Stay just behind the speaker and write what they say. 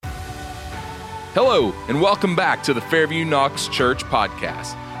Hello, and welcome back to the Fairview Knox Church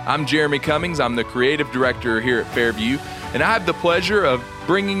podcast. I'm Jeremy Cummings. I'm the creative director here at Fairview, and I have the pleasure of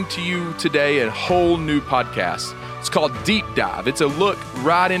bringing to you today a whole new podcast. It's called Deep Dive. It's a look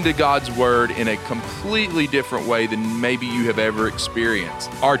right into God's Word in a completely different way than maybe you have ever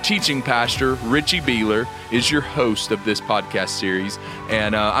experienced. Our teaching pastor, Richie Beeler, is your host of this podcast series,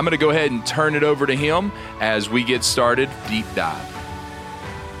 and I'm going to go ahead and turn it over to him as we get started. Deep Dive.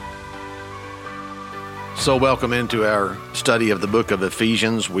 So welcome into our study of the book of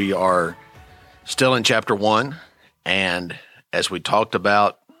Ephesians. We are still in chapter 1, and as we talked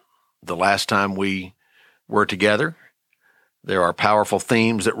about the last time we were together, there are powerful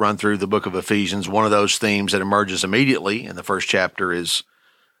themes that run through the book of Ephesians. One of those themes that emerges immediately in the first chapter is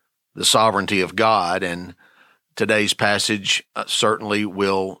the sovereignty of God, and today's passage certainly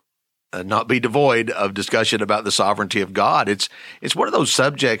will not be devoid of discussion about the sovereignty of God. It's one of those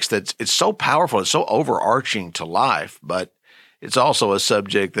subjects that's it's so powerful, it's so overarching to life, but it's also a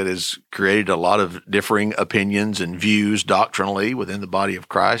subject that has created a lot of differing opinions and views doctrinally within the body of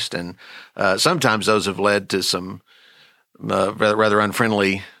Christ, and sometimes those have led to some rather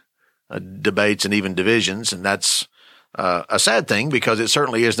unfriendly debates and even divisions, and that's a sad thing because it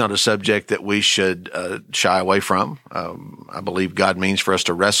certainly is not a subject that we should shy away from. I believe God means for us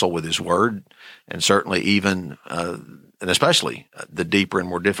to wrestle with His Word, and certainly even and especially the deeper and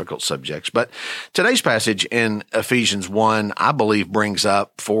more difficult subjects. But today's passage in Ephesians 1, I believe, brings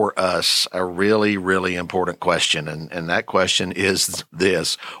up for us a really, really important question, and that question is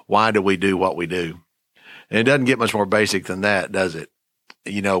this: why do we do what we do? And it doesn't get much more basic than that, does it?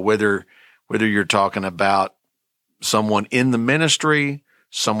 You know, whether you're talking about someone in the ministry,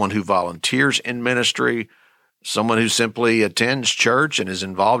 someone who volunteers in ministry, someone who simply attends church and is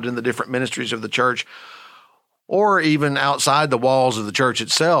involved in the different ministries of the church, or even outside the walls of the church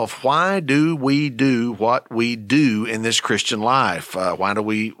itself. Why do we do what we do in this Christian life? Why do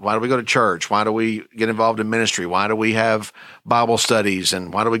we go to church? Why do we get involved in ministry? Why do we have Bible studies,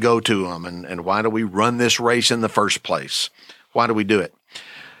 and why do we go to them? And why do we run this race in the first place? Why do we do it?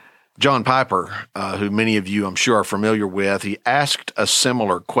 John Piper, who many of you I'm sure are familiar with, he asked a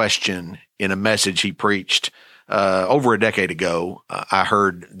similar question in a message he preached over a decade ago. I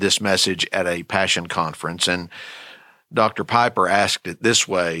heard this message at a Passion conference, and Dr. Piper asked it this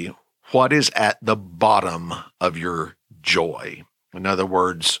way: what is at the bottom of your joy? In other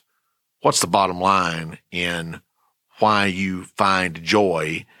words, what's the bottom line in why you find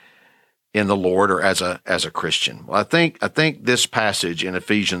joy in the Lord or as a Christian? Well, I think this passage in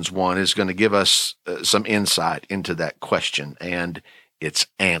Ephesians 1 is going to give us some insight into that question and its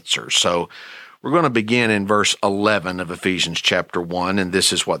answer. So we're going to begin in verse 11 of Ephesians chapter 1, and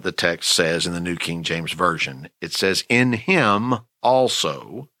this is what the text says in the New King James Version. It says, "In Him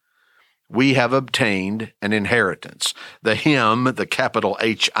also we have obtained an inheritance." The him, the capital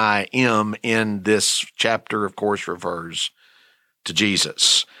H-I-M in this chapter, of course, refers to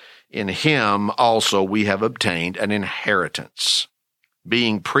Jesus. In Him also we have obtained an inheritance,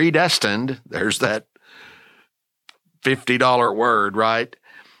 being predestined, there's that $50 word, right?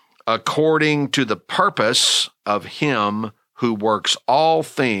 According to the purpose of Him who works all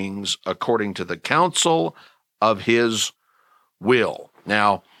things according to the counsel of His will.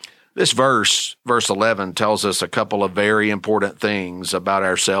 Now, this verse 11, tells us a couple of very important things about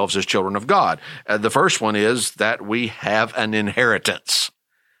ourselves as children of God. The first one is that we have an inheritance.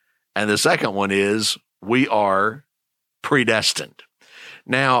 And the second one is we are predestined.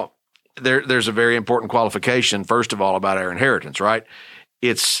 Now, there's a very important qualification, first of all, about our inheritance, right?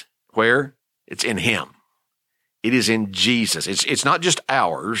 It's where? It's in Him. It is in Jesus. It's not just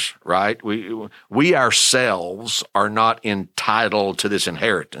ours, right? We ourselves are not entitled to this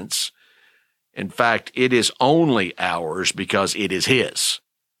inheritance. In fact, it is only ours because it is His.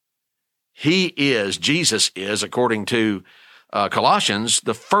 Jesus is, according to Colossians,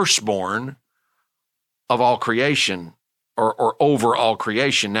 the firstborn of all creation, or over all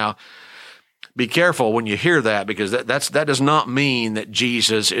creation. Now, be careful when you hear that, because that does not mean that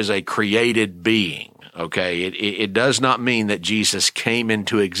Jesus is a created being, okay? It does not mean that Jesus came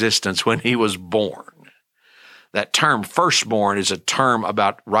into existence when He was born. That term firstborn is a term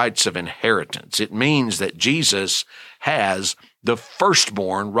about rights of inheritance. It means that Jesus has the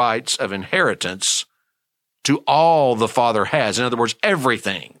firstborn rights of inheritance to all the Father has. In other words,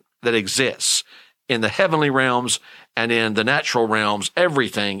 everything that exists in the heavenly realms and in the natural realms,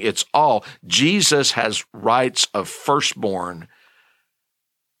 everything, it's all. Jesus has rights of firstborn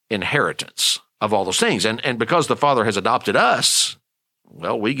inheritance of all those things. And because the Father has adopted us,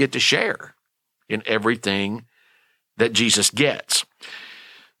 well, we get to share in everything that Jesus gets.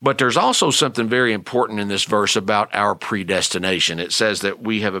 But there's also something very important in this verse about our predestination. It says that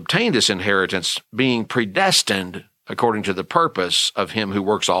we have obtained this inheritance being predestined according to the purpose of him who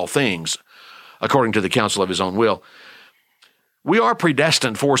works all things, according to the counsel of his own will. We are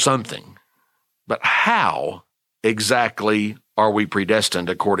predestined for something, but how exactly are we predestined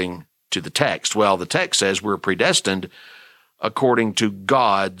according to the text? Well, the text says we're predestined according to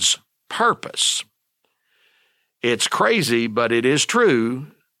God's purpose. It's crazy, but it is true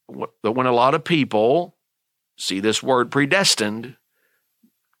that when a lot of people see this word predestined,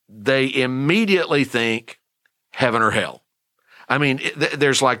 they immediately think heaven or hell. I mean,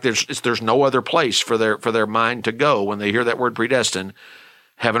 there's no other place for their mind to go when they hear that word predestined,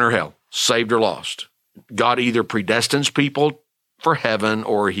 heaven or hell, saved or lost. God either predestines people for heaven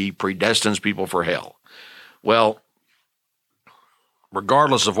or he predestines people for hell. Well,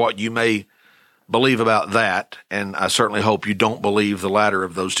 regardless of what you may believe about that, and I certainly hope you don't believe the latter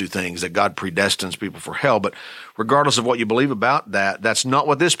of those two things, that God predestines people for hell, but regardless of what you believe about that, that's not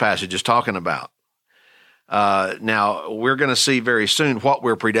what this passage is talking about. Now, we're going to see very soon what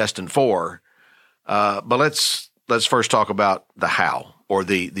we're predestined for, but let's first talk about the how, or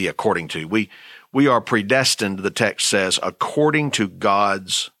the according to. We are predestined, the text says, according to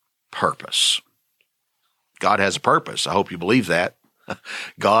God's purpose. God has a purpose. I hope you believe that.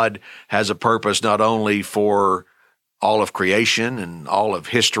 God has a purpose not only for all of creation and all of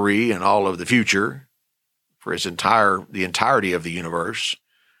history and all of the future, for the entirety of the universe,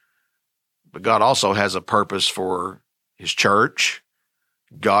 but God also has a purpose for his church.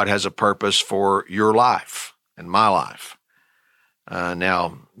 God has a purpose for your life and my life.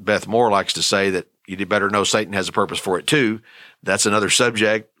 Now, Beth Moore likes to say that you better know Satan has a purpose for it too. That's another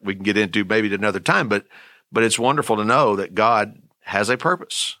subject we can get into maybe at another time, but it's wonderful to know that God has a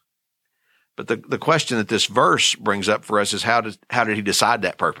purpose. But the question that this verse brings up for us is how did he decide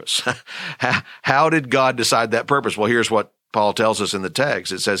that purpose? How did God decide that purpose? Well, here's what Paul tells us in the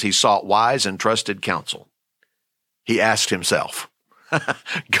text. It says he sought wise and trusted counsel. He asked himself.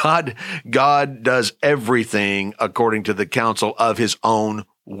 God does everything according to the counsel of his own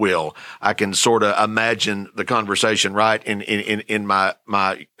will. I can sort of imagine the conversation, right, in my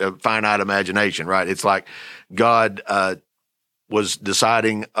finite imagination, right? It's like God was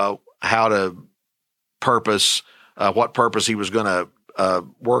deciding how to purpose, what purpose he was going to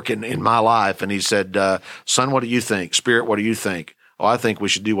work in my life. And he said, son, what do you think? Spirit, what do you think? Oh, I think we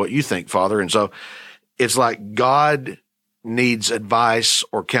should do what you think, Father. And so it's like God needs advice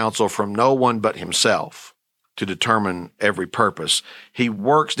or counsel from no one but himself to determine every purpose. He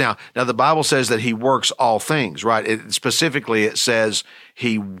works. Now the Bible says that he works all things, right? Specifically, it says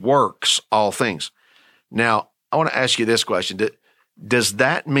he works all things. Now, I want to ask you this question. Does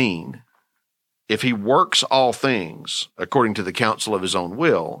that mean if he works all things according to the counsel of his own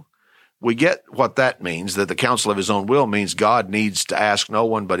will, we get what that means, that the counsel of his own will means God needs to ask no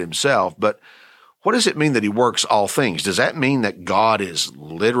one but himself. But what does it mean that he works all things? Does that mean that God is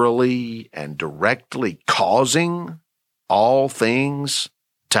literally and directly causing all things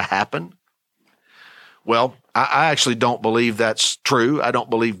to happen? Well, I actually don't believe that's true. I don't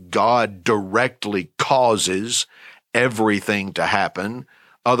believe God directly causes everything to happen.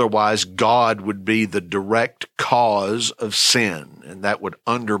 Otherwise, God would be the direct cause of sin, and that would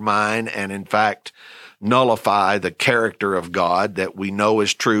undermine and, in fact, nullify the character of God that we know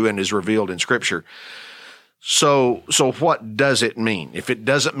is true and is revealed in Scripture. So what does it mean? If it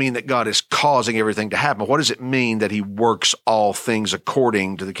doesn't mean that God is causing everything to happen, what does it mean that he works all things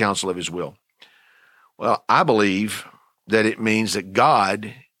according to the counsel of his will? Well, I believe that it means that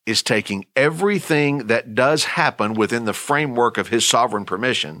God is taking everything that does happen within the framework of his sovereign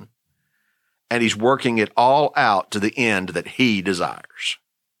permission, and he's working it all out to the end that he desires.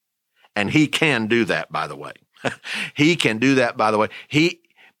 And he can do that, by the way. He can do that, by the way.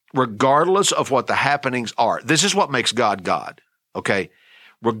 Regardless of what the happenings are, this is what makes God God, okay?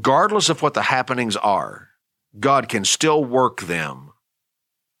 Regardless of what the happenings are, God can still work them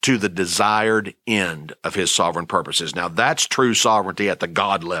to the desired end of his sovereign purposes. Now, that's true sovereignty at the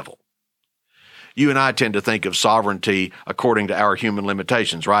God level. You and I tend to think of sovereignty according to our human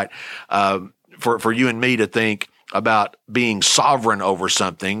limitations, right? For you and me to think about being sovereign over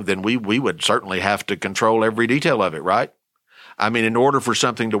something, then we would certainly have to control every detail of it, right? I mean, in order for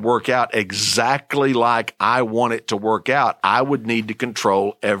something to work out exactly like I want it to work out, I would need to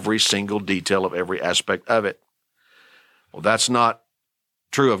control every single detail of every aspect of it. Well, that's not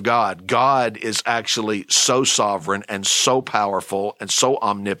true of God. God is actually so sovereign and so powerful and so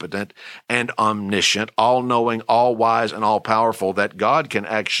omnipotent and omniscient, all-knowing, all-wise, and all-powerful that God can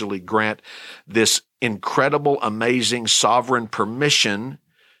actually grant this incredible, amazing, sovereign permission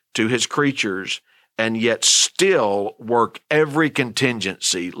to his creatures and yet still work every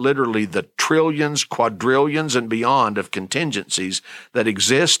contingency, literally the trillions, quadrillions, and beyond of contingencies that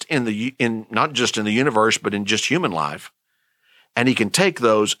exist in not just in the universe, but in just human life. And he can take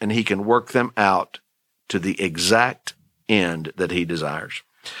those and he can work them out to the exact end that he desires.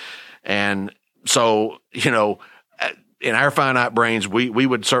 And so, in our finite brains, we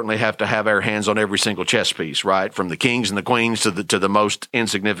would certainly have to have our hands on every single chess piece, right? From the kings and the queens to the most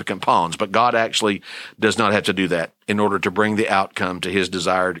insignificant pawns. But God actually does not have to do that in order to bring the outcome to his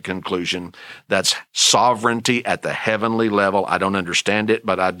desired conclusion. That's sovereignty at the heavenly level. I don't understand it,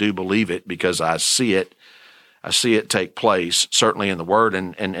 but I do believe it because I see it. I see it take place, certainly in the Word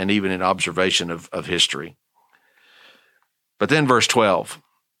and even in observation of history. But then verse 12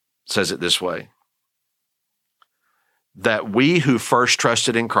 says it this way: that we who first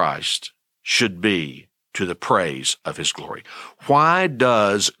trusted in Christ should be to the praise of his glory. Why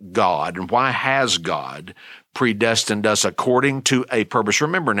does God, and why has God predestined us according to a purpose?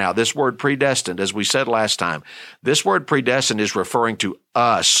 Remember now, this word predestined, as we said last time, this word predestined is referring to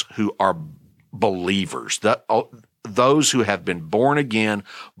us who are believers, those who have been born again,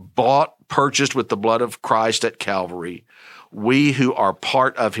 bought, purchased with the blood of Christ at Calvary. We who are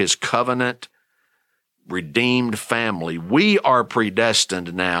part of his covenant, redeemed family, we are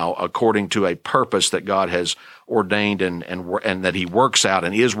predestined now according to a purpose that God has ordained and that he works out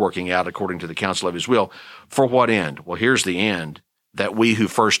and is working out according to the counsel of his will. For what end? Well, here's the end: that we who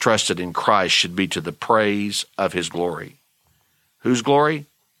first trusted in Christ should be to the praise of his glory. Whose glory?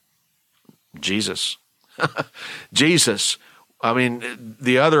 Jesus. Jesus. I mean,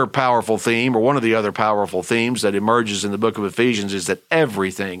 the other powerful theme, or one of the other powerful themes that emerges in the book of Ephesians, is that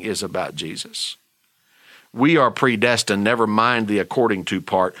everything is about Jesus. We are predestined, never mind the according to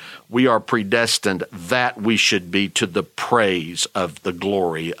part. We are predestined that we should be to the praise of the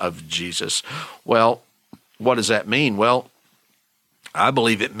glory of Jesus. Well, what does that mean? Well, I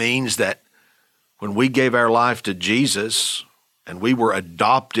believe it means that when we gave our life to Jesus and we were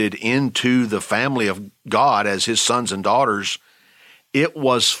adopted into the family of God as his sons and daughters, it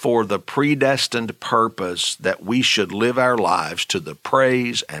was for the predestined purpose that we should live our lives to the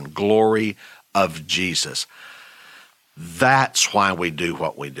praise and glory of Jesus. That's why we do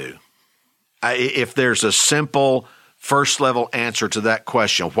what we do. If there's a simple first-level answer to that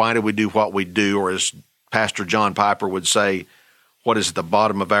question, why do we do what we do, or as Pastor John Piper would say, what is at the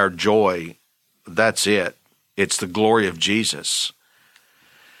bottom of our joy? That's it. It's the glory of Jesus.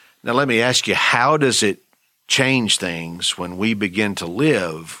 Now let me ask you, how does it change things when we begin to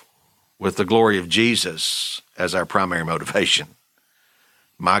live with the glory of Jesus as our primary motivation?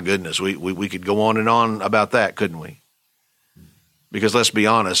 My goodness, we could go on and on about that, couldn't we? Because let's be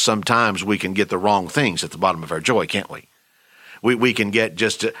honest, sometimes we can get the wrong things at the bottom of our joy, can't we? We can get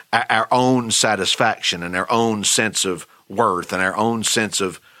just our own satisfaction and our own sense of worth and our own sense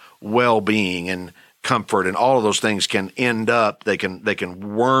of well-being and comfort, and all of those things can end up, they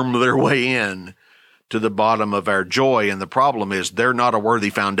can worm their way in to the bottom of our joy. And the problem is they're not a worthy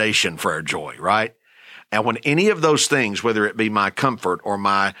foundation for our joy, right? And when any of those things, whether it be my comfort or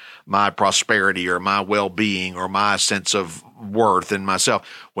my prosperity or my well-being or my sense of worth in myself,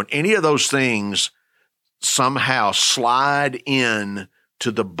 when any of those things somehow slide in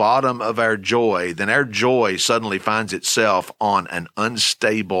to the bottom of our joy, then our joy suddenly finds itself on an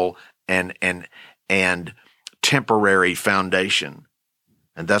unstable and temporary foundation.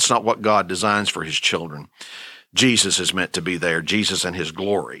 And that's not what God designs for his children. Jesus is meant to be there, Jesus and his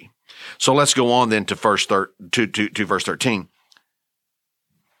glory. So let's go on then to verse 13.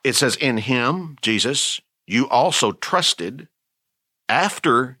 It says, in him, Jesus, you also trusted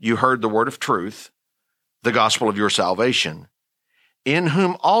after you heard the word of truth, the gospel of your salvation, in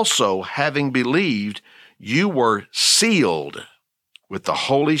whom also, having believed, you were sealed with the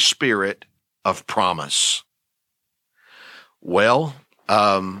Holy Spirit of promise. Well,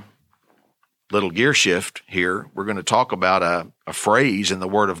 little gear shift here. We're going to talk about a phrase in the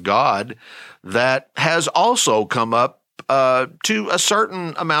Word of God that has also come up to a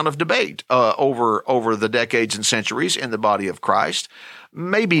certain amount of debate over the decades and centuries in the body of Christ.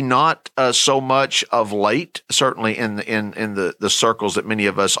 Maybe not so much of late, certainly in the circles that many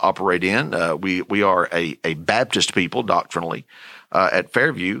of us operate in. We are a Baptist people doctrinally at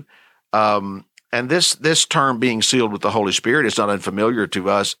Fairview. And this term being sealed with the Holy Spirit is not unfamiliar to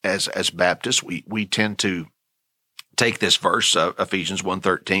us as Baptists. We tend to take this verse, Ephesians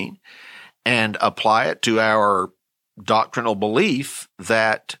 1:13, and apply it to our doctrinal belief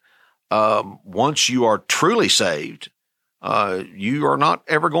that once you are truly saved, you are not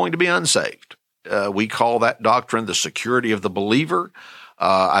ever going to be unsaved. We call that doctrine the security of the believer.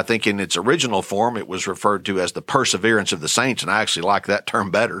 I think in its original form, it was referred to as the perseverance of the saints, and I actually like that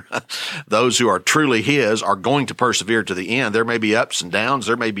term better. Those who are truly His are going to persevere to the end. There may be ups and downs.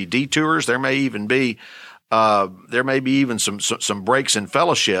 There may be detours. There may even be some breaks in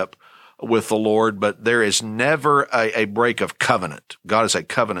fellowship with the Lord, but there is never a break of covenant. God is a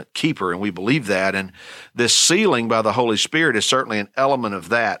covenant keeper, and we believe that. And this sealing by the Holy Spirit is certainly an element of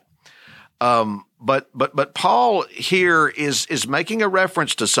that. But Paul here is making a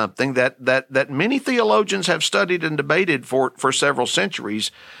reference to something that many theologians have studied and debated for several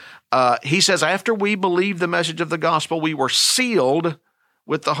centuries. He says, after we believed the message of the gospel, we were sealed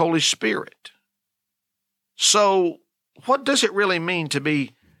with the Holy Spirit. So what does it really mean to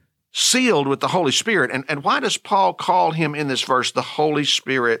be sealed with the Holy Spirit? And why does Paul call him in this verse the Holy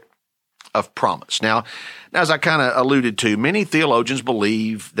Spirit of promise? Now, as I kind of alluded to, many theologians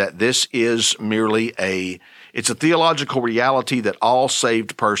believe that this is merely it's a theological reality that all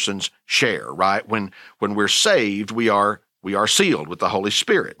saved persons share, right? When we're saved, we are sealed with the Holy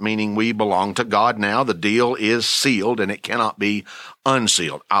Spirit, meaning we belong to God now. The deal is sealed and it cannot be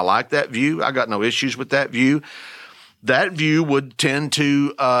unsealed. I like that view. I got no issues with that view. That view would tend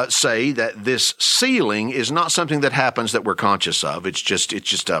to say that this sealing is not something that happens that we're conscious of. It's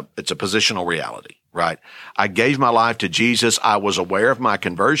a positional reality, right? I gave my life to Jesus. I was aware of my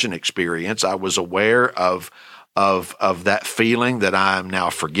conversion experience. I was aware of that feeling that I am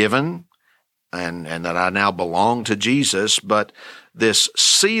now forgiven and that I now belong to Jesus. But this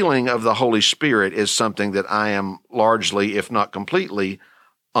sealing of the Holy Spirit is something that I am largely, if not completely,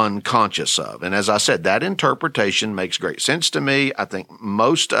 unconscious of. And as I said, that interpretation makes great sense to me. I think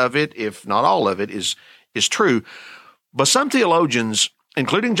most of it, if not all of it, is true. But some theologians,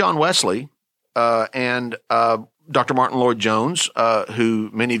 including John Wesley and Dr. Martin Lloyd-Jones, who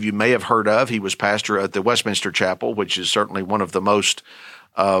many of you may have heard of, he was pastor at the Westminster Chapel, which is certainly one of the most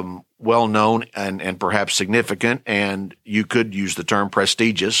well-known and perhaps significant, and you could use the term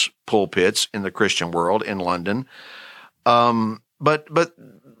prestigious pulpits in the Christian world in London. But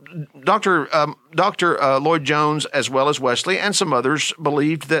Dr. Lloyd-Jones, as well as Wesley and some others,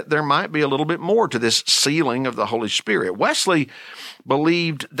 believed that there might be a little bit more to this sealing of the Holy Spirit. Wesley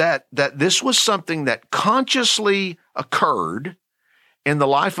believed that this was something that consciously occurred in the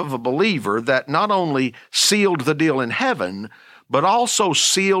life of a believer that not only sealed the deal in heaven, but also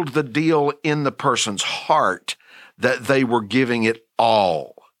sealed the deal in the person's heart that they were giving it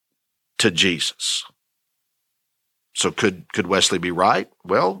all to Jesus. So could Wesley be right?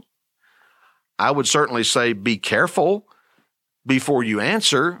 Well, I would certainly say be careful before you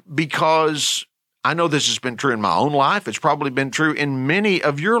answer, because I know this has been true in my own life. It's probably been true in many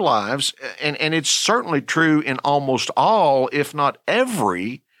of your lives, and it's certainly true in almost all, if not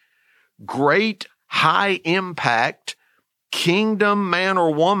every, great, high-impact kingdom man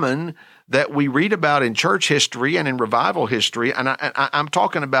or woman that we read about in church history and in revival history. And I'm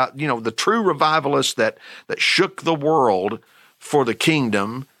talking about, the true revivalists that shook the world for the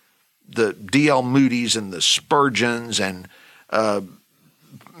kingdom, the D.L. Moody's and the Spurgeons and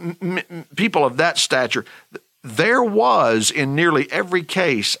people of that stature. There was, in nearly every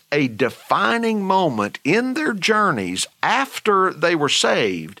case, a defining moment in their journeys after they were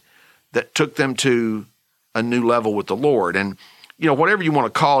saved that took them to a new level with the Lord. And whatever you want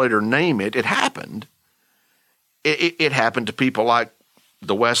to call it or name it, it happened. It happened to people like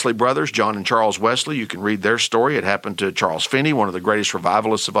the Wesley brothers, John and Charles Wesley. You can read their story. It happened to Charles Finney, one of the greatest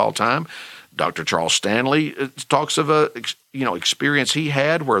revivalists of all time. Dr. Charles Stanley talks of a experience he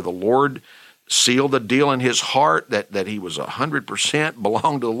had where the Lord sealed the deal in his heart that he was 100%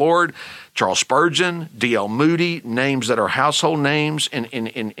 belonged to the Lord. Charles Spurgeon, D.L. Moody, names that are household names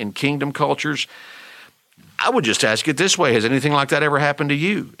in kingdom cultures. I would just ask it this way: has anything like that ever happened to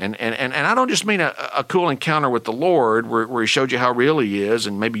you? And I don't just mean a cool encounter with the Lord where He showed you how real He is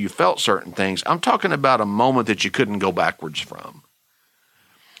and maybe you felt certain things. I'm talking about a moment that you couldn't go backwards from.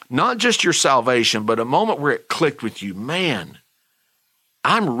 Not just your salvation, but a moment where it clicked with you. Man,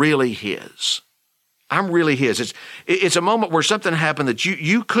 I'm really His. I'm really His. It's a moment where something happened that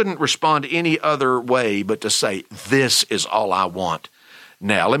you couldn't respond any other way but to say, this is all I want.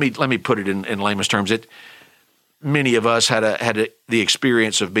 Now, let me put it in layman's terms. Many of us had the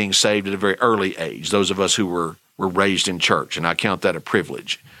experience of being saved at a very early age, those of us who were raised in church, and I count that a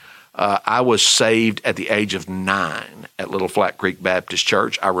privilege. I was saved at the age of 9 at Little Flat Creek Baptist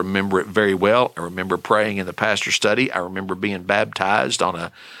Church. I remember it very well. I remember praying in the pastor's study. I remember being baptized on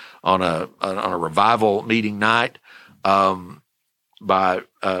a revival meeting night by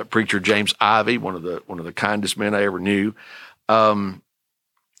preacher James Ivey, one of the kindest men I ever knew. I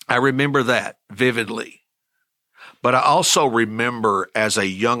remember that vividly. But I also remember as a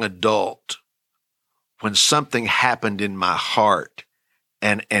young adult when something happened in my heart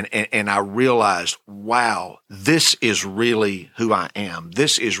and I realized, wow, this is really who I am.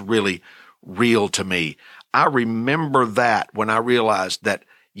 This is really real to me. I remember that when I realized that,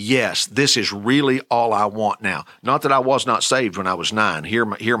 yes, this is really all I want now. Not that I was not saved when I was 9. Hear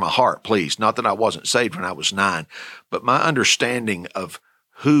my heart, please. Not that I wasn't saved when I was 9, but my understanding of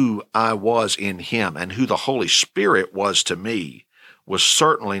who I was in Him and who the Holy Spirit was to me was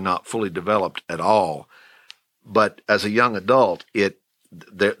certainly not fully developed at all. But as a young adult,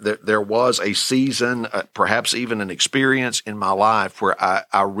 there was a season, perhaps even an experience in my life where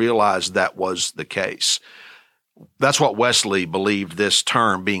I realized that was the case. That's what Wesley believed this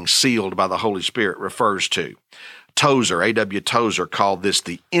term, being sealed by the Holy Spirit, refers to. Tozer, A.W. Tozer, called this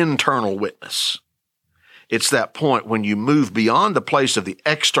the internal witness. It's that point when you move beyond the place of the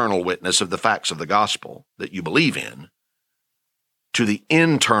external witness of the facts of the gospel that you believe in to the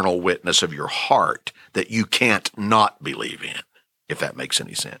internal witness of your heart that you can't not believe in, if that makes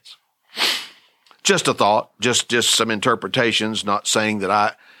any sense. Just a thought, just some interpretations, not saying that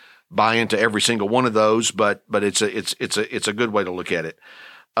I buy into every single one of those, but it's a good way to look at it.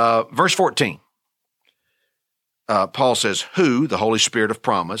 Verse 14, Paul says, who, the Holy Spirit of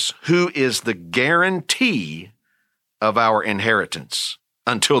promise, who is the guarantee of our inheritance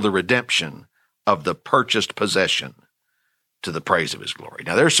until the redemption of the purchased possession to the praise of His glory.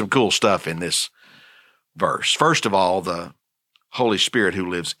 Now, there's some cool stuff in this verse. First of all, the Holy Spirit who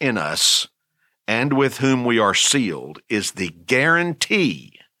lives in us and with whom we are sealed is the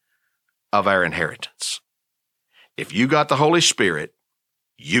guarantee of our inheritance. If you got the Holy Spirit,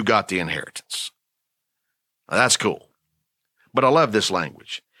 you got the inheritance. Now, that's cool. But I love this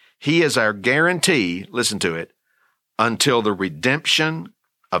language. He is our guarantee, listen to it, until the redemption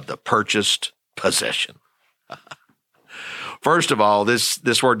of the purchased possession. First of all,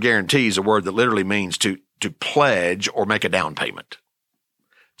 this word guarantee is a word that literally means to pledge or make a down payment.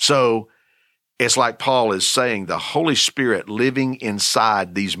 So it's like Paul is saying the Holy Spirit living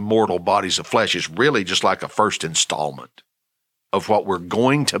inside these mortal bodies of flesh is really just like a first installment of what we're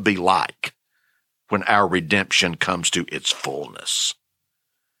going to be like when our redemption comes to its fullness.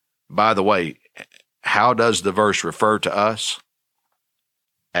 By the way, how does the verse refer to us?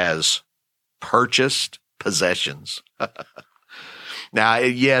 As purchased possessions. Now,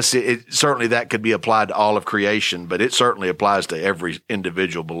 yes, it certainly that could be applied to all of creation, but it certainly applies to every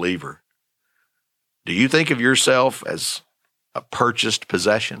individual believer. Do you think of yourself as a purchased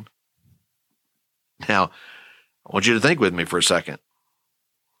possession? Now, I want you to think with me for a second,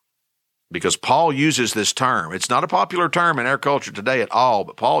 because Paul uses this term. It's not a popular term in our culture today at all,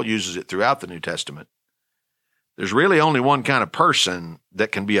 but Paul uses it throughout the New Testament. There's really only one kind of person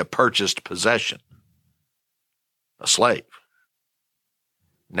that can be a purchased possession: a slave.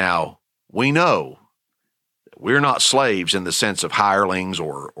 Now, we know that we're not slaves in the sense of hirelings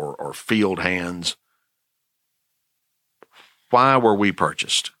or field hands. Why were we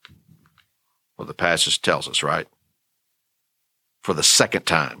purchased? Well, the passage tells us, right? For the second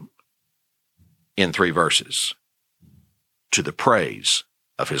time in 3 verses, to the praise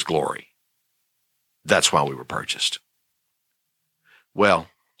of His glory. That's why we were purchased. Well,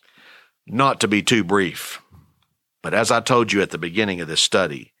 not to be too brief, but as I told you at the beginning of this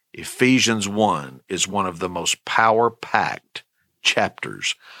study, Ephesians 1 is one of the most power-packed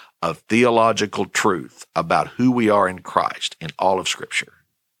chapters of theological truth about who we are in Christ in all of Scripture.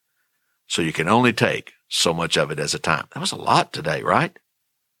 So you can only take so much of it at a time. That was a lot today, right?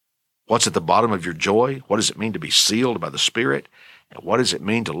 What's at the bottom of your joy? What does it mean to be sealed by the Spirit? And what does it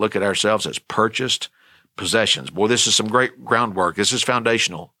mean to look at ourselves as purchased possessions? Boy, this is some great groundwork. This is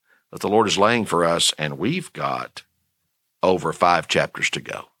foundational that the Lord is laying for us, and we've got over 5 chapters to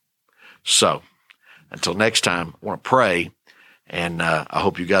go. So, until next time, I want to pray, and I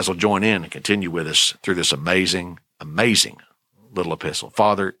hope you guys will join in and continue with us through this amazing, amazing little epistle.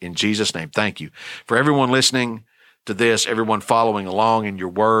 Father, in Jesus' name, thank you for everyone listening to this, everyone following along in your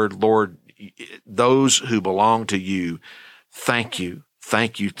word. Lord, those who belong to you, thank you,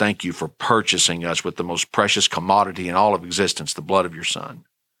 thank you, thank you for purchasing us with the most precious commodity in all of existence, the blood of your Son.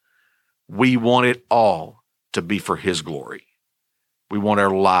 We want it all to be for His glory. We want our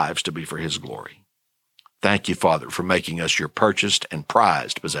lives to be for His glory. Thank you, Father, for making us your purchased and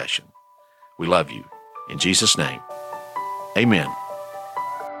prized possession. We love you. In Jesus' name, amen.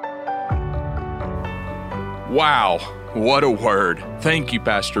 Wow, what a word. Thank you,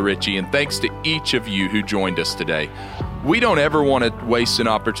 Pastor Richie, and thanks to each of you who joined us today. We don't ever want to waste an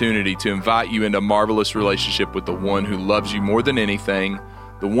opportunity to invite you into a marvelous relationship with the one who loves you more than anything,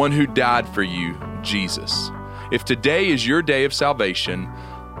 the one who died for you, Jesus. if today is your day of salvation,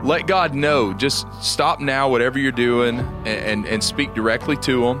 let God know. Just stop now, whatever you're doing, and speak directly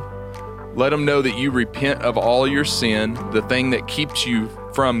to Him. Let Him know that you repent of all your sin, the thing that keeps you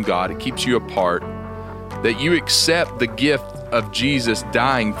from God, it keeps you apart, that you accept the gift of Jesus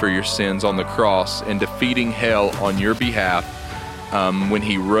dying for your sins on the cross and defeating hell on your behalf when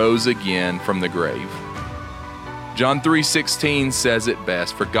He rose again from the grave. John 3:16 says it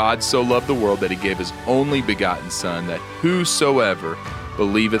best, "For God so loved the world that He gave His only begotten Son, that whosoever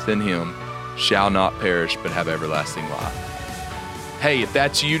believeth in Him shall not perish but have everlasting life." Hey, if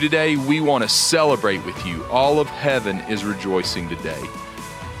that's you today, we want to celebrate with you. All of heaven is rejoicing today.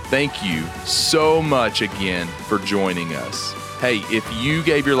 Thank you so much again for joining us. Hey, if you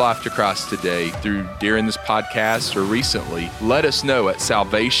gave your life to Christ today during this podcast or recently, let us know at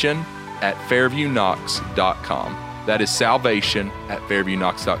salvation@fairviewknox.com. That is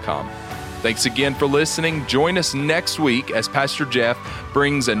salvation@fairviewknox.com. Thanks again for listening. Join us next week as Pastor Jeff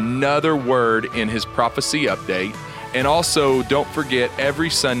brings another word in his prophecy update. And also, don't forget, every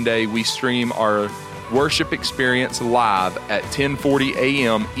Sunday we stream our worship experience live at 10:40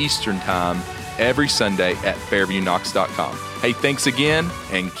 a.m. Eastern Time every Sunday at fairviewknox.com. Hey, thanks again,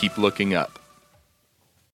 and keep looking up.